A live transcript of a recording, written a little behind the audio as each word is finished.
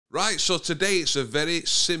Right, so today it's a very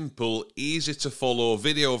simple, easy to follow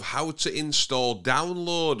video of how to install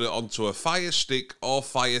Downloader onto a Firestick or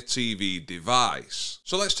Fire TV device.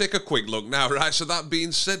 So let's take a quick look now, right? So that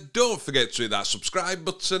being said, don't forget to hit that subscribe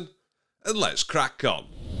button and let's crack on.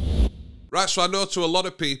 Right, so I know to a lot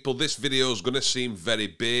of people this video is going to seem very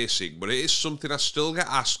basic, but it is something I still get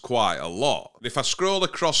asked quite a lot. And if I scroll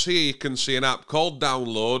across here, you can see an app called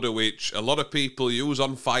Downloader, which a lot of people use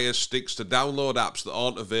on Fire Sticks to download apps that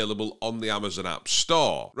aren't available on the Amazon App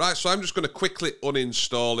Store. Right, so I'm just going to quickly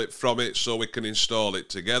uninstall it from it so we can install it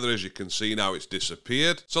together. As you can see now, it's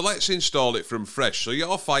disappeared. So let's install it from fresh. So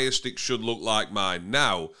your Fire Stick should look like mine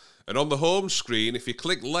now. And on the home screen, if you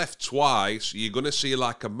click left twice, you're going to see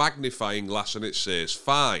like a magnifying glass and it says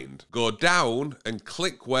find. Go down and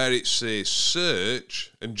click where it says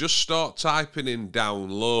search and just start typing in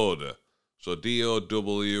Downloader. So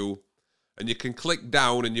D-O-W, and you can click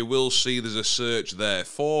down and you will see there's a search there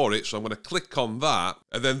for it. So I'm going to click on that.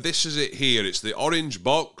 And then this is it here. It's the orange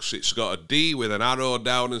box. It's got a D with an arrow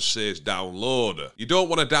down and says Downloader. You don't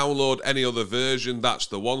want to download any other version. That's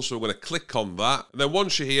the one. So we're going to click on that. And then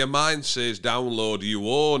once you're here, mine says download. You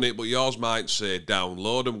own it, but yours might say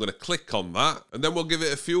download. I'm going to click on that. And then we'll give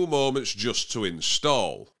it a few moments just to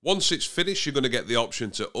install. Once it's finished, you're going to get the option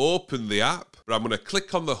to open the app. But I'm going to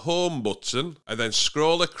click on the home button and then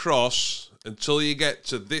scroll across until you get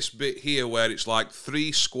to this bit here where it's like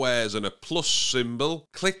 3 squares and a plus symbol.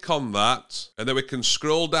 Click on that and then we can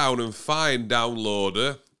scroll down and find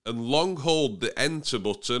Downloader and long hold the enter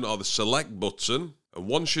button or the select button. And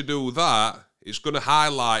once you do that, it's going to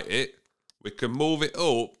highlight it. We can move it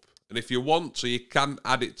up, and if you want to, you can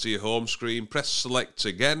add it to your home screen. Press select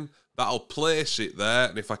again. That'll place it there,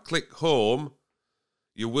 and if I click home,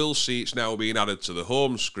 you will see it's now being added to the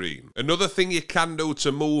home screen. Another thing you can do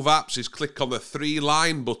to move apps is click on the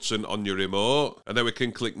 3-line button on your remote, and then we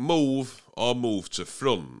can click move or move to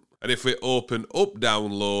front. And if we open up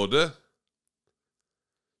Downloader,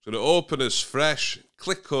 it's going to open as fresh.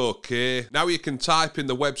 Click OK. Now you can type in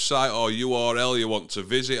the website or URL you want to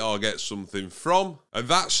visit or get something from. And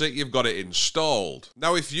that's it, you've got it installed.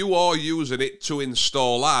 Now if you are using it to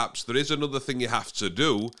install apps, there is another thing you have to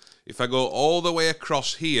do. If I go all the way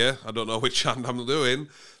across here, I don't know which hand I'm doing,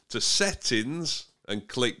 to settings and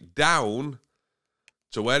click down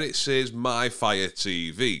to where it says My Fire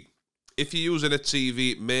TV. If you're using a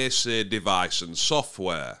TV, it may say device and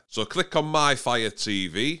software. So click on My Fire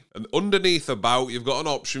TV, and underneath About, you've got an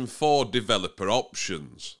option for developer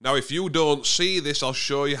options. Now, if you don't see this, I'll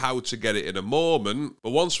show you how to get it in a moment.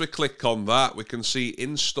 But once we click on that, we can see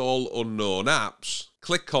Install Unknown Apps.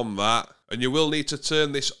 Click on that, and you will need to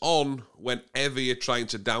turn this on whenever you're trying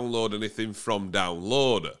to download anything from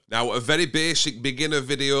Downloader. Now, a very basic beginner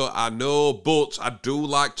video, I know, but I do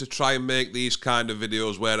like to try and make these kind of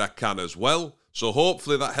videos where I can as well. So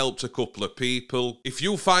hopefully that helped a couple of people. If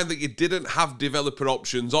you find that you didn't have developer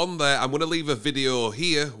options on there, I'm going to leave a video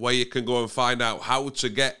here where you can go and find out how to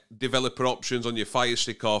get developer options on your Fire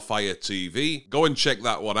Stick or Fire TV. Go and check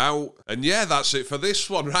that one out. And yeah, that's it for this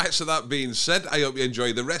one, right? So that being said, I hope you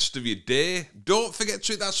enjoy the rest of your day. Don't forget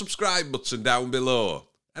to hit that subscribe button down below.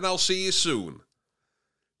 And I'll see you soon.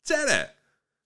 Ta-da!